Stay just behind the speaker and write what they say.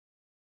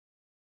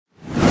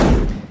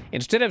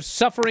Instead of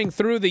suffering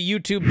through the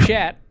YouTube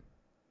chat,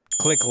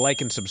 click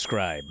like and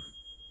subscribe.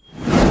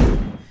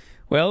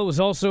 Well, it was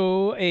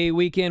also a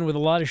weekend with a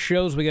lot of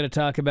shows we got to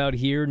talk about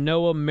here.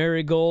 NOAH,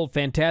 Marigold,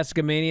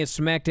 Fantasticamania,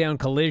 SmackDown,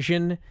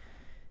 Collision.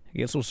 I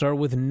guess we'll start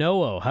with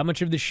NOAH. How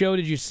much of the show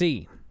did you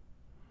see?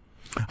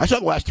 I saw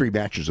the last 3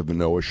 matches of the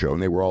NOAH show,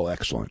 and they were all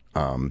excellent.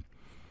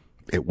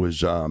 It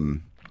was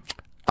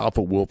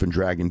Alpha Wolf and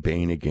Dragon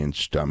Bane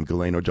against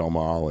Galeno Del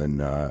Mal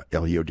and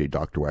El Hijo de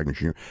Dr. Wagner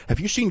Jr. Have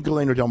you seen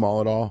Galeno Del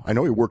Mal at all? I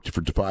know he worked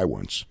for Defy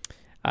once.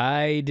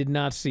 I did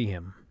not see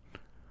him.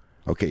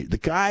 Okay, the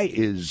guy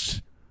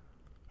is...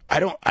 I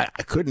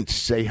couldn't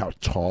say how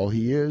tall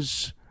he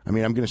is. I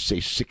mean, I'm going to say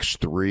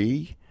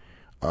 6'3".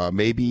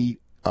 Maybe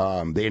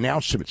they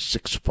announced him at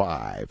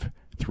 6'5",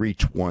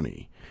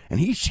 320. And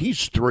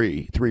he's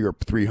 3 or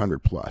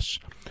 300 plus.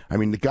 I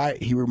mean, the guy,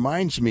 he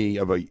reminds me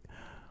of a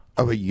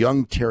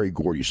young Terry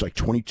Gordy. He's like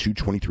 22,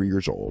 23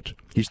 years old.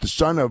 He's the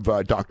son of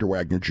Dr.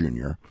 Wagner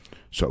Jr.,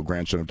 so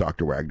grandson of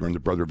Dr. Wagner and the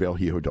brother of El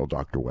Hijo del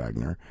Dr.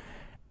 Wagner.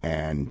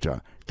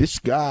 And this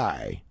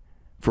guy,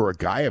 for a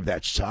guy of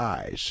that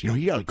size, you know,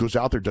 he goes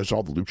out there, does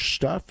all the lucha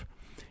stuff.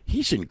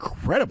 He's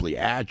incredibly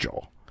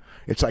agile.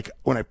 It's like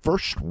when I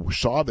first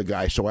saw the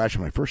guy so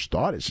agile, my first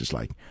thought is just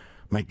like,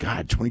 my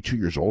God, 22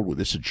 years old with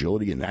this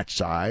agility and that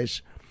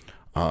size.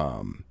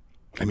 I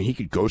mean, he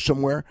could go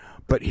somewhere,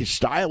 but his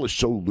style is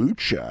so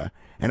lucha,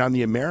 and on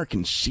the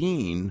American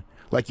scene,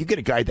 like, you get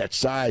a guy that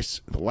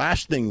size, the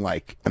last thing,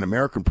 like, an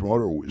American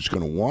promoter is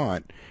going to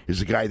want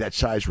is a guy that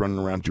size running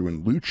around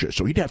doing lucha.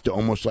 So he'd have to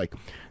almost, like,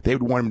 they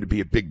would want him to be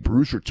a big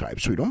bruiser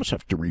type, so he'd almost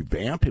have to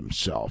revamp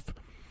himself.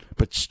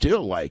 But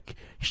still, like,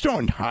 he's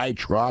throwing high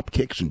drop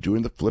kicks and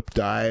doing the flip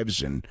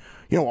dives and,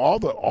 you know, all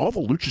the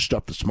lucha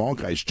stuff the small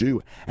guys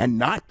do, and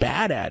not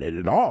bad at it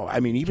at all. I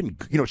mean, even,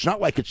 you know, it's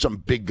not like it's some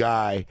big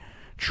guy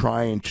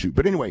trying to.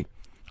 But anyway,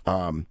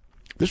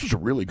 this was a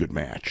really good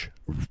match.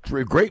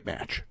 Great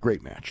match.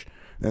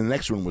 And the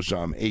next one was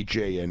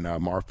AJ and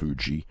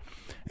Marufuji,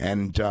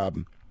 and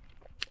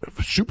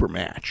super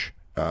match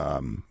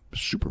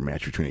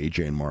between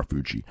AJ and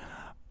Marufuji.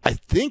 I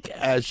think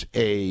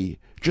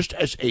just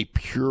as a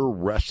pure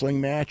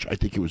wrestling match, I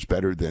think it was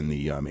better than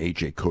the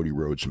AJ Cody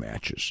Rhodes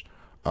matches.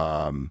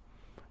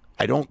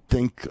 I don't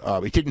think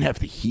it didn't have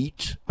the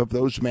heat of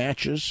those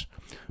matches,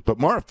 but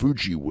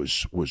Marufuji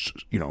was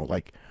you know,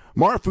 like,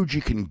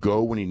 Marufuji can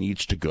go when he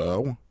needs to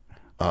go.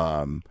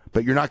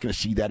 But you're not going to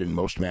see that in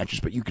most matches.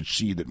 But you could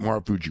see that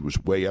Marufuji was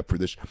way up for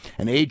this,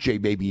 and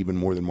AJ maybe even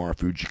more than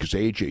Marufuji, because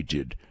AJ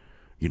did,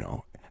 you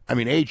know, I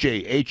mean,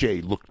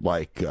 AJ looked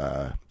like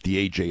the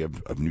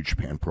AJ of New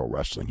Japan Pro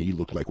Wrestling. He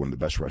looked like one of the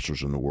best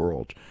wrestlers in the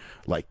world,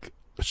 like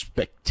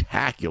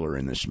spectacular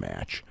in this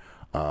match,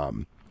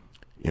 you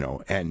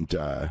know, and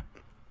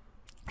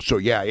so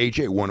yeah,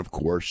 AJ won, of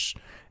course,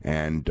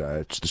 and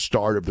it's the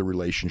start of the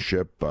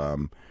relationship.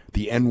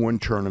 The N1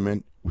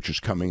 tournament, which is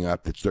coming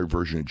up, that's their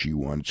version of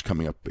G1. It's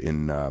coming up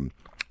in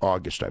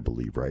August, I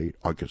believe, right?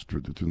 August,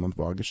 through the month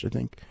of August, I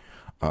think.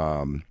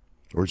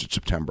 Or is it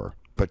September?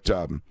 But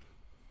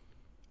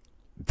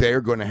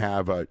they're going to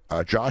have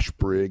Josh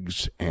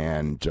Briggs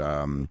and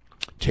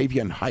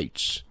Tavion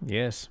Heights.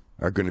 Yes.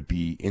 Are going to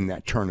be in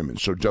that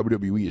tournament. So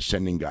WWE is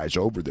sending guys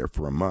over there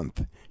for a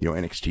month, you know,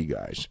 NXT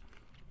guys.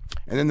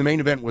 And then the main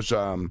event was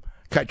Kaito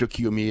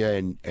Kiyomiya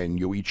and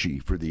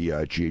Yoichi for the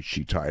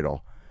GHC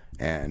title.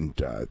 And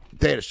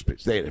they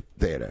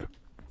had a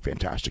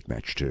fantastic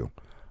match too.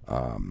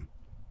 You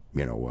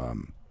know,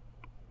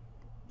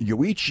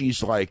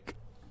 Yoichi's like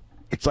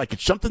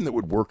it's something that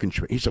would work in.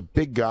 He's a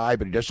big guy,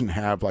 but he doesn't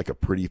have like a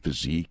pretty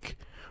physique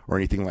or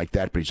anything like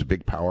that. But he's a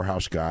big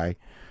powerhouse guy.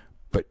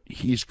 But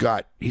he's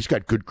got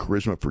good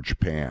charisma for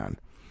Japan.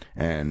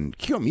 And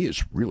Kiyomiya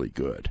is really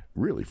good,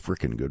 really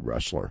freaking good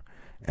wrestler.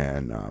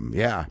 And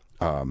yeah,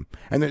 and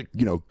then,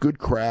 you know, good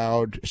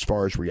crowd as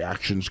far as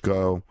reactions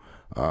go.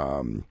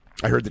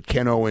 I heard that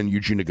Keno and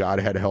Yuji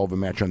Nagata had a hell of a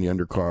match on the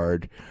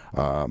undercard.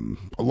 A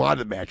lot of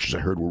the matches I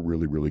heard were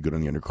really, really good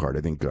on the undercard.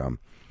 I think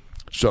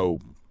so.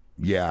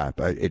 Yeah,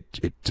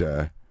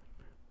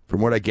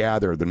 from what I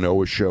gather, the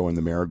NOAH show and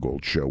the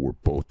Marigold show were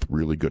both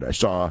really good. I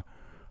saw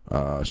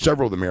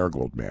several of the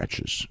Marigold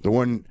matches. The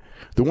one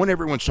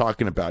everyone's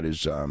talking about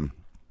is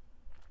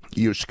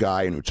IYO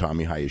SKY and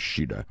Utami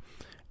Hayashishita,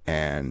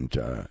 and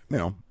you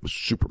know, it was a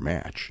super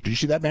match. Did you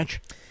see that match?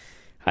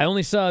 I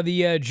only saw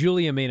the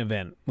Julia main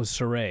event with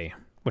Saray,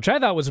 which I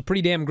thought was a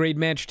pretty damn great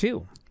match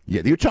too.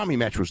 Yeah, the Utami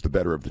match was the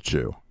better of the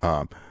two.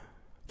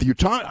 The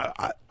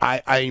Utami,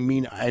 I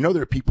mean, I know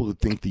there are people who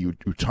think the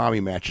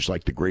Utami match is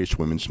like the greatest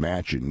women's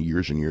match in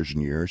years and years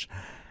and years,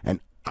 and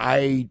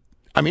I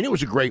mean, it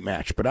was a great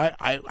match, but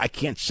I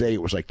can't say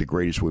it was like the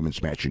greatest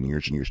women's match in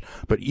years and years.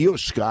 But IYO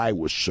SKY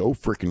was so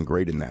freaking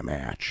great in that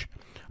match.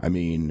 I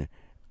mean,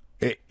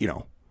 you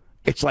know,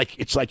 it's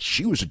like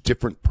she was a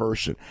different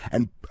person,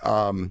 and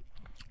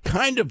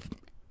kind of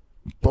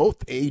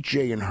both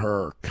AJ and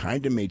her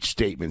kind of made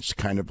statements,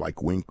 kind of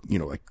like wink, you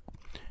know, like,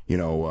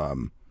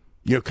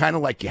 kind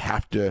of like you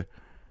have to,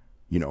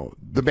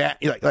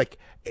 like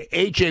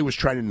AJ was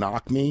trying to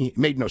knock me. It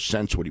made no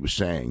sense what he was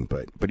saying,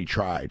 but he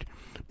tried.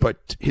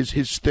 But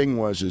his thing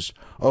is,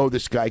 oh,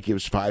 this guy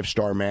gives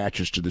 5-star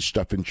matches to this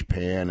stuff in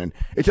Japan, and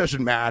it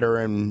doesn't matter,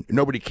 and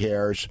nobody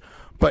cares.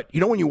 But,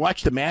 when you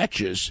watch the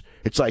matches,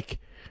 it's like,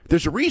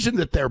 there's a reason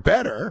that they're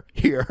better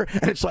here,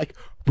 and it's like,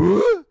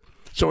 "Huh?"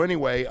 So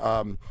anyway,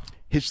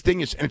 his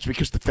thing is, and it's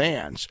because the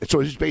fans. And so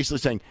he's basically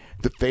saying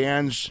the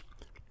fans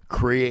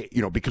create,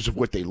 because of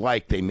what they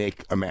like, they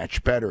make a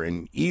match better.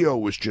 And Io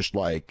was just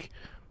like,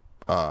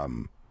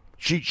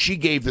 she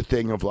gave the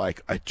thing of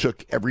like, I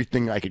took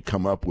everything I could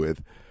come up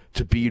with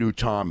to beat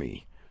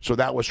Utami. So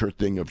that was her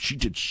thing of, she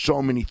did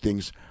so many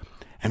things,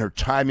 and her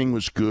timing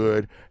was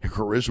good. Her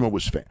charisma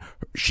was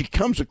she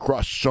comes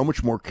across so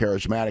much more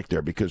charismatic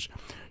there because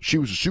she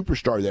was a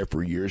superstar there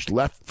for years,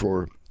 left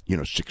for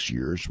 6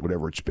 years,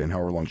 whatever it's been,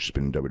 however long she's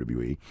been in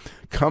WWE,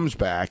 comes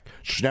back.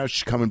 Now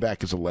she's coming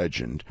back as a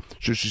legend.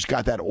 So she's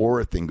got that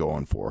aura thing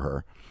going for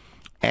her.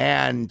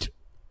 And,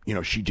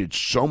 she did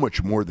so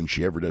much more than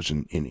she ever does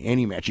in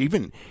any match.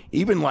 Even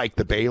like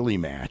the Bayley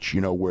match,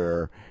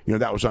 where,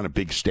 that was on a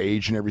big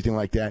stage and everything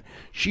like that.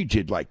 She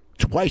did like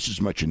twice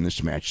as much in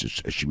this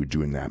match as she would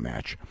do in that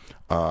match.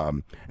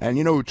 And,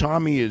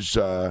 Utami is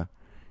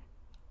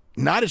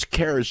not as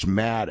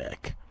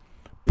charismatic,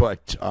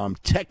 but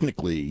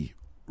technically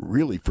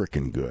really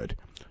freaking good.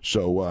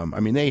 So,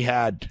 they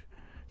had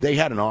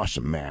an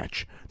awesome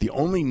match. The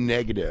only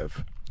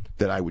negative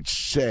that I would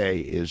say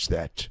is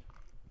that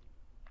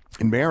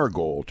in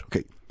Marigold,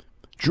 okay,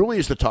 Julie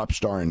is the top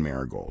star in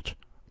Marigold,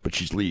 but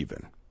she's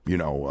leaving,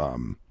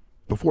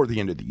 before the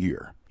end of the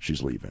year.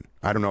 She's leaving.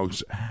 I don't know.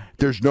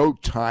 There's no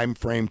time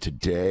frame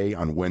today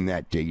on when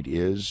that date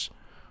is,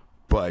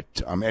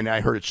 but, and I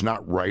heard it's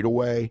not right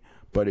away,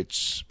 but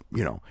it's,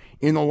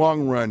 in the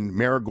long run,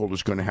 Marigold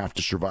is going to have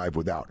to survive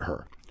without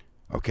her.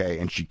 Okay,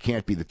 and she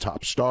can't be the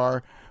top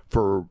star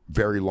for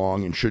very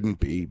long and shouldn't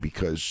be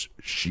because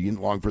she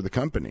isn't long for the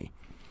company.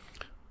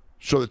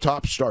 So the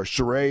top star,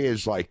 Saray,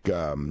 is like,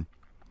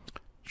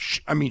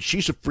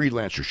 she's a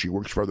freelancer. She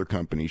works for other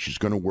companies. She's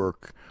going to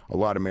work a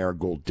lot of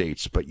Marigold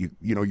dates, but you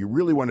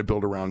really want to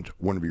build around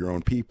one of your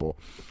own people.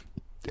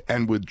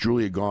 And with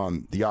Julia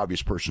gone, the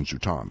obvious person's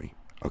Utami.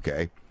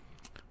 Okay,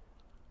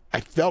 I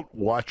felt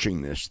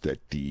watching this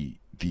that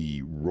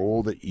the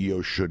role that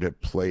Io should have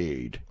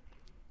played.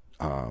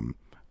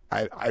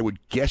 I would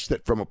guess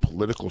that from a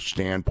political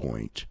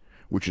standpoint,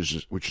 which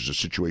is a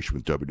situation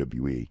with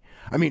WWE.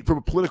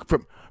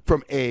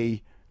 From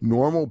a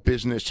normal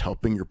business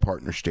helping your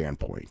partner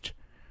standpoint,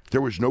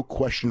 there was no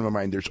question in my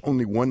mind. There's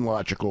only one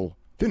logical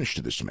finish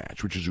to this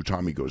match, which is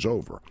Utami goes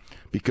over,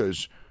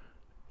 because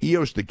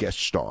Io's the guest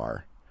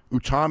star.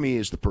 Utami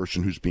is the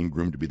person who's being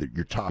groomed to be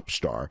your top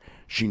star.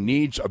 She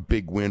needs a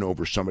big win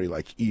over somebody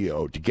like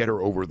Io to get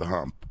her over the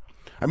hump.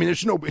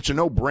 It's a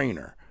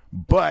no-brainer,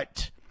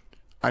 but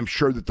I'm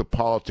sure that the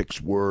politics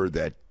were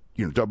that,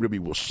 WWE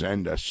will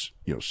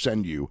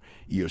send you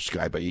IYO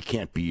SKY, but you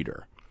can't beat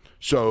her.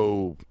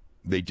 So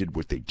they did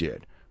what they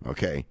did.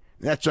 Okay.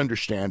 That's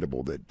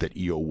understandable that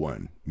Io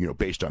won,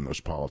 based on those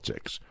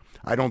politics.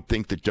 I don't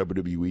think that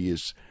WWE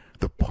is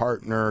the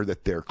partner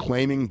that they're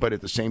claiming, but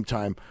at the same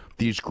time,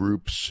 these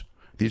groups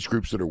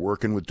that are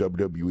working with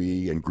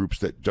WWE and groups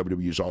that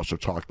WWE is also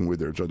talking with,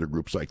 there's other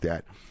groups like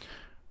that.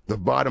 The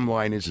bottom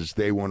line is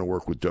they want to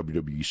work with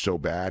WWE so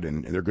bad,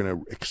 and they're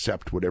going to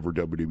accept whatever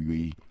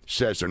WWE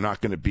says. They're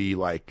not going to be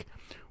like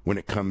when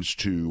it comes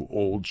to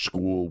old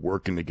school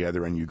working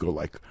together and you go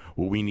like,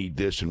 well, we need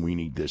this and we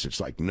need this. It's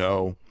like,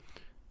 no,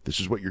 this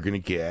is what you're going to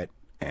get,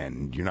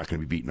 and you're not going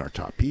to be beating our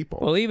top people.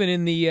 Well, even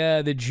in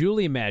the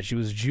Julie match, it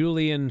was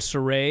Julie and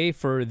Saray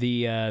for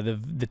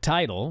the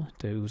title,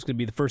 who's going to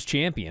be the first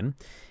champion.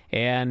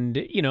 And,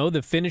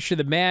 the finish of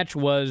the match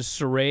was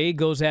Saray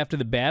goes after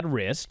the bad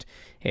wrist,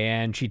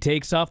 and she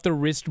takes off the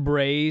wrist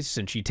brace,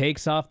 and she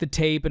takes off the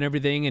tape and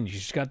everything, and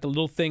she's got the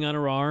little thing on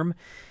her arm.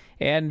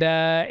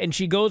 And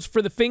she goes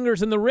for the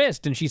fingers in the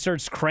wrist, and she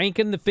starts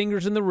cranking the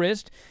fingers in the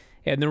wrist,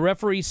 and the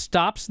referee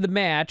stops the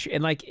match,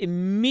 and, like,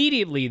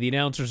 immediately the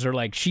announcers are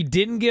like, she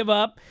didn't give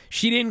up,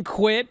 she didn't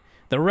quit,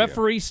 the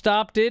referee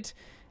stopped it.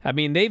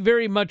 They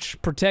very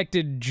much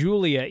protected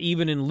Julia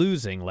even in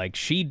losing. Like,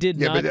 she did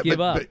not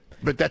give up.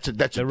 But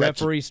the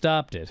referee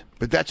stopped it.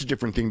 But that's a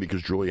different thing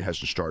because Julia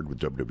hasn't started with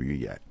WWE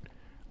yet,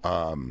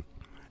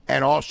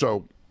 and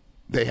also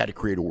they had to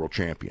create a world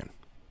champion,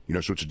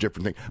 so it's a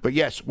different thing. But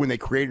yes, when they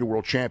created a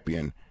world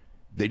champion,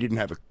 they didn't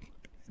have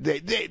they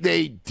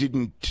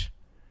didn't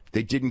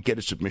get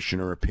a submission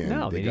or a pin.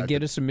 No, they didn't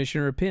get a submission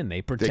or a pin.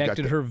 They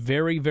protected her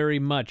very, very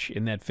much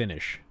in that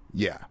finish.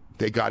 Yeah,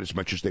 they got as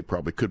much as they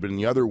probably could, but in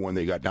the other one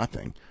they got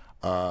nothing.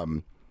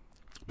 But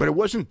it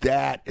wasn't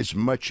that as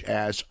much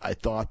as I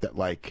thought that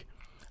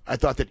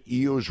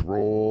Io's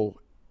role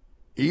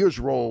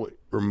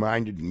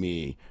reminded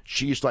me,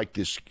 she's like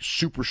this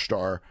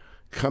superstar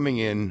coming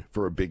in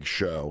for a big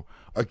show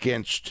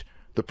against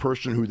the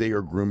person who they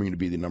are grooming to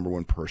be the number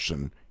one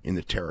person in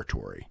the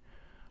territory.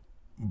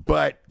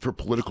 But for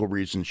political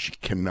reasons, she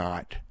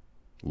cannot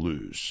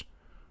lose.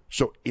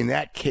 So in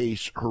that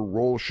case, her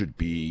role should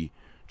be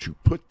to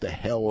put the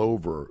hell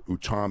over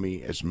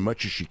Utami as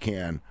much as she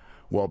can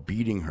while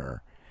beating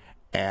her.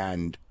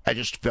 And I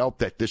just felt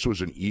that this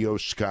was an IYO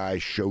SKY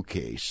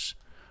showcase.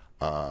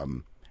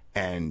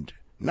 And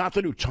not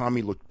that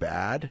Utami looked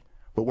bad,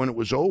 but when it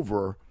was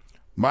over,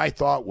 my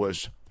thought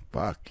was,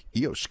 fuck,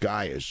 IYO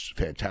SKY is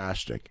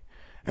fantastic.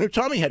 And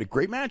Utami had a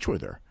great match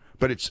with her.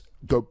 But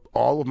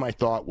all of my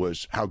thought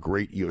was how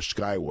great IYO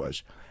SKY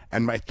was.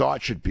 And my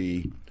thought should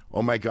be,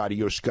 oh my God,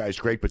 IYO SKY is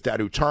great, but that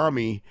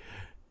Utami,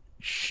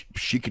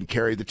 she can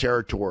carry the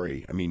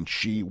territory. I mean,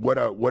 what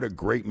a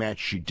great match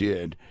she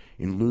did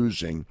in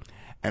losing.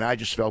 And I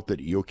just felt that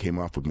IYO came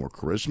off with more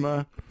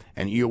charisma,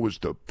 and IYO was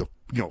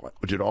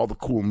did all the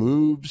cool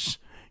moves.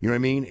 You know what I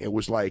mean? It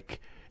was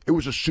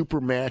a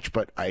super match,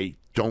 but I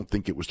don't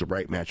think it was the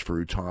right match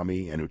for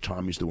Utami, and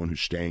Utami's the one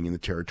who's staying in the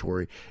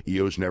territory.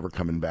 IYO's never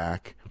coming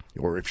back,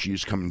 or if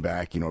she's coming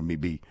back,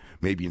 maybe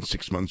in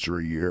 6 months or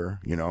a year,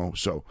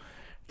 So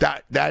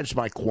that is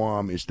my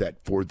qualm, is that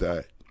for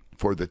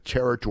the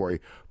territory,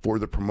 for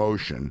the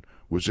promotion,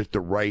 was it the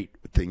right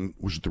thing?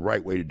 Was it the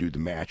right way to do the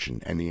match?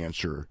 And the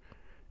answer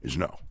is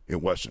no,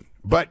 it wasn't.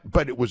 But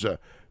it was a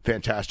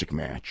fantastic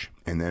match.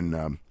 And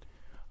then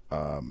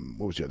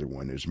what was the other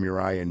one? Is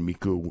Mirai and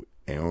Miko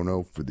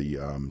Aono for the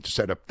to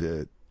set up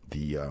the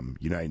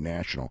United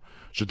National.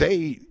 So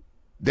they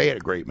had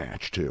a great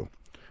match too.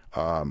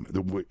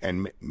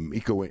 And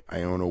Miko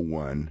Aono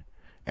won,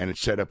 and it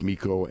set up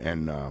Miko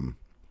and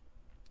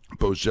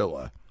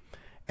Bozilla,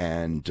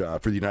 and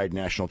for the United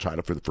National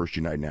title, for the first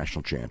United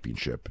National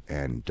Championship.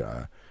 And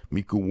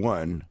Miku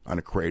won on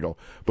a cradle.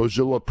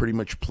 Bozilla pretty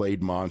much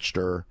played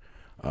monster,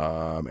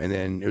 and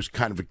then it was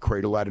kind of a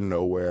cradle out of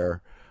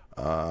nowhere.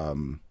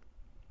 The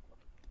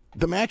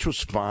match was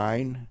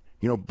fine.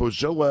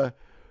 Bozilla,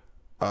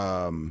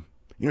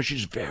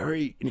 she's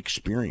very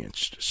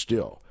inexperienced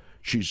still.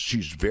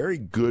 She's very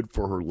good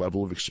for her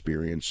level of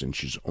experience, and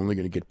she's only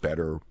going to get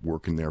better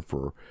working there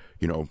for,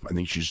 I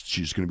think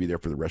she's going to be there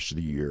for the rest of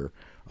the year,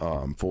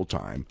 full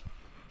time.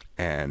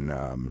 And,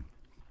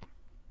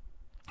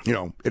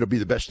 it'll be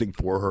the best thing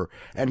for her,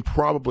 and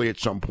probably at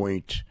some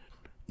point,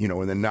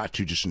 in the not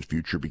too distant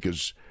future,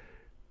 because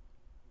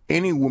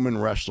any woman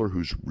wrestler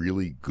who's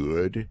really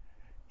good,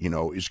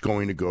 is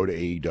going to go to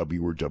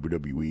AEW or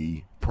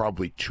WWE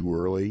probably too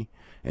early.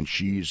 And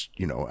she's,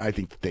 I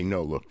think that they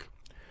know, look,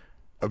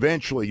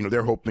 eventually,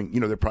 they're hoping,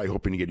 they're probably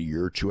hoping to get a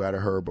year or two out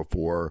of her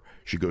before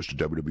she goes to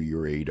WWE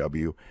or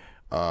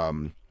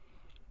AEW.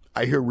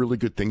 I hear really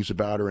good things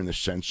about her in the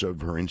sense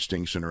of her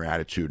instincts and her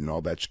attitude, and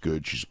all that's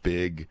good. She's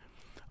big.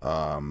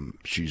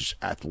 She's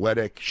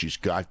athletic. She's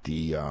got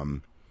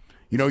the,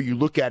 you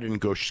look at it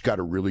and go, she's got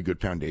a really good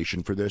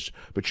foundation for this,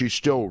 but she's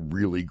still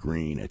really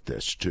green at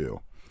this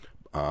too.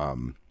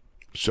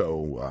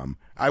 So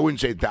I wouldn't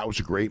say that was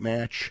a great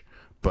match,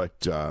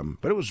 but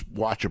it was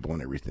watchable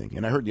and everything.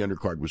 And I heard the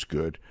undercard was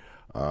good.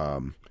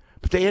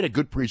 But they had a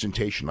good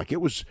presentation.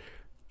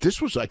 This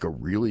was like a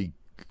really,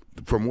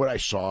 from what I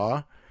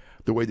saw,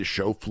 the way the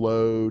show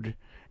flowed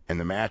and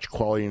the match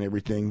quality and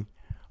everything,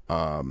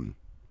 the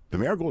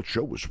Marigold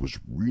show was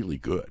really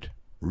good.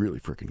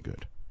 Really freaking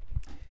good.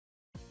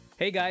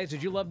 Hey guys,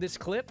 did you love this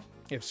clip?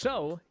 If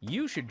so,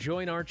 you should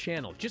join our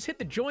channel. Just hit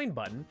the join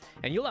button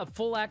and you'll have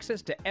full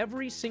access to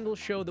every single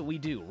show that we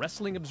do.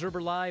 Wrestling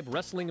Observer Live,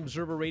 Wrestling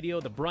Observer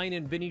Radio, The Brian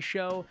and Vinny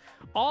Show,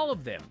 all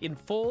of them in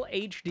full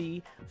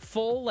HD,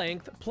 full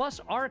length, plus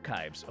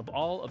archives of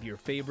all of your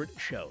favorite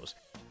shows.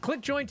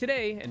 Click join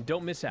today and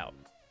don't miss out.